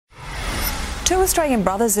Two Australian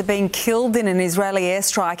brothers have been killed in an Israeli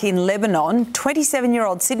airstrike in Lebanon.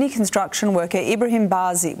 27-year-old Sydney construction worker Ibrahim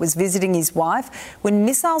Bazi was visiting his wife when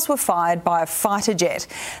missiles were fired by a fighter jet.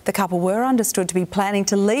 The couple were understood to be planning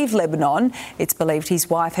to leave Lebanon. It's believed his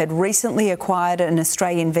wife had recently acquired an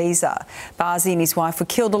Australian visa. Bazi and his wife were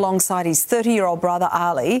killed alongside his 30-year-old brother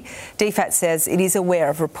Ali. DFAT says it is aware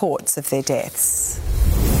of reports of their deaths.